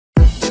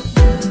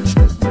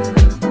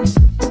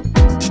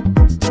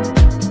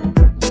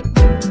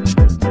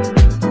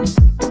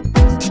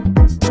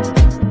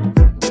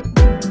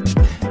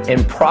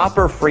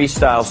proper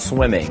freestyle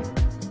swimming,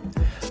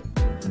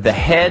 the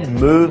head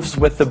moves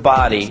with the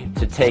body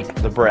to take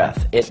the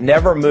breath. It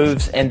never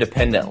moves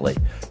independently.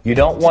 You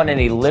don't want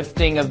any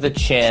lifting of the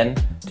chin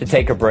to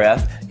take a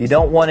breath. You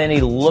don't want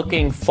any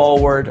looking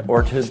forward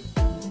or to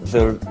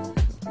the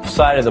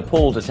side of the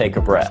pool to take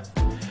a breath.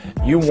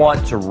 You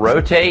want to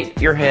rotate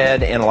your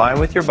head in line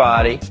with your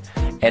body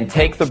and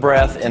take the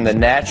breath in the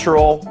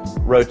natural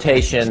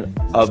rotation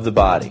of the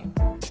body.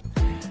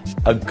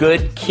 A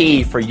good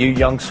key for you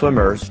young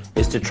swimmers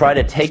is to try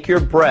to take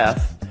your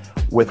breath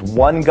with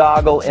one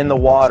goggle in the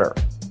water.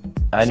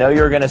 I know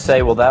you're going to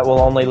say, well, that will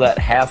only let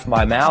half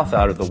my mouth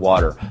out of the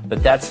water,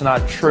 but that's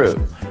not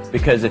true.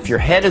 Because if your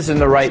head is in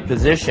the right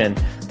position,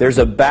 there's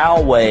a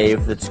bow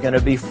wave that's going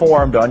to be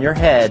formed on your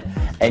head,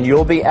 and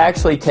you'll be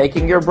actually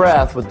taking your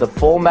breath with the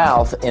full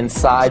mouth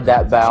inside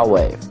that bow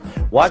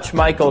wave. Watch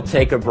Michael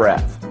take a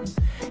breath.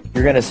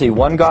 You're going to see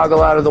one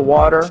goggle out of the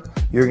water.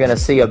 You're going to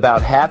see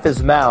about half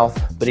his mouth,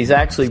 but he's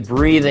actually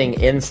breathing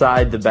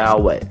inside the bow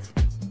wave.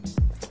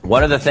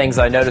 One of the things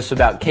I notice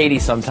about Katie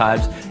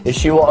sometimes is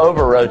she will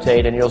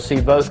over-rotate and you'll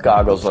see both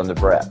goggles on the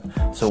breath.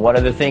 So one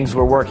of the things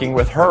we're working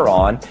with her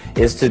on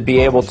is to be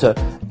able to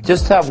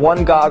just have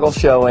one goggle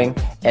showing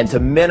and to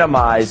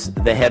minimize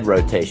the head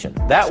rotation.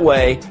 That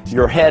way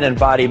your head and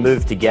body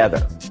move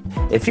together.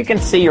 If you can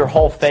see your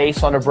whole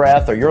face on a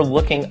breath, or you're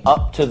looking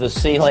up to the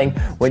ceiling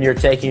when you're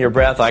taking your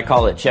breath, I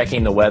call it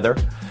checking the weather,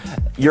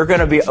 you're going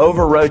to be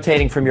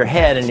over-rotating from your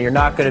head and you're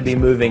not going to be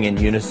moving in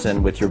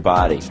unison with your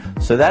body.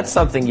 So that's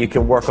something you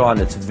can work on.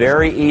 It's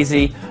very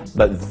easy,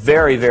 but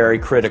very, very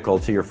critical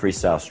to your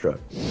freestyle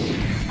stroke.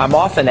 I'm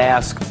often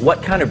asked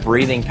what kind of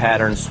breathing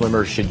patterns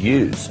swimmers should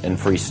use in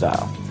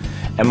freestyle.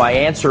 And my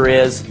answer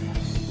is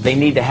they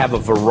need to have a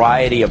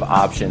variety of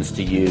options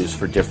to use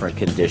for different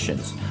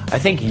conditions. I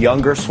think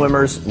younger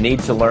swimmers need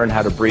to learn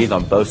how to breathe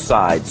on both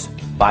sides,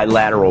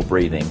 bilateral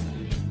breathing.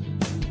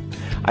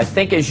 I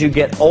think as you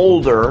get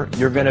older,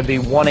 you're going to be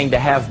wanting to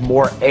have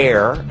more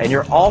air, and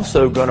you're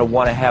also going to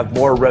want to have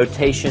more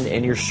rotation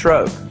in your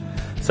stroke.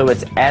 So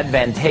it's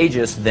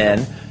advantageous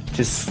then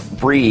to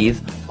breathe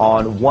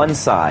on one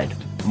side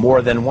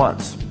more than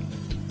once.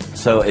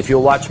 So if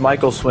you'll watch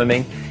Michael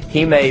swimming,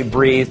 he may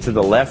breathe to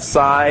the left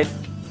side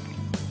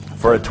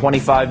for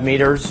 25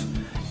 meters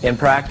in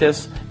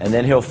practice, and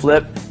then he'll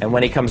flip, and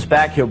when he comes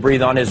back, he'll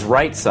breathe on his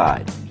right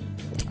side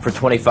for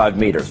 25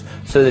 meters,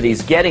 so that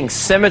he's getting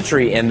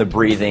symmetry in the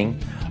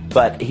breathing,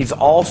 but he's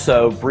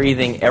also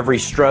breathing every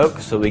stroke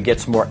so he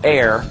gets more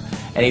air,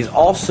 and he's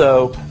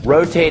also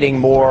rotating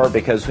more,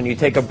 because when you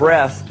take a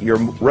breath, you're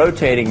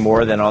rotating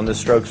more than on the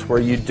strokes where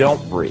you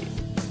don't breathe.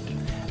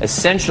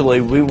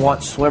 Essentially, we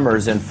want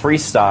swimmers in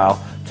freestyle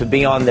to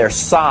be on their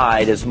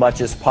side as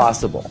much as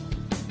possible,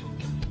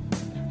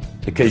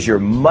 because you're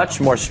much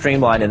more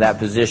streamlined in that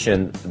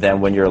position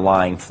than when you're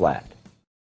lying flat.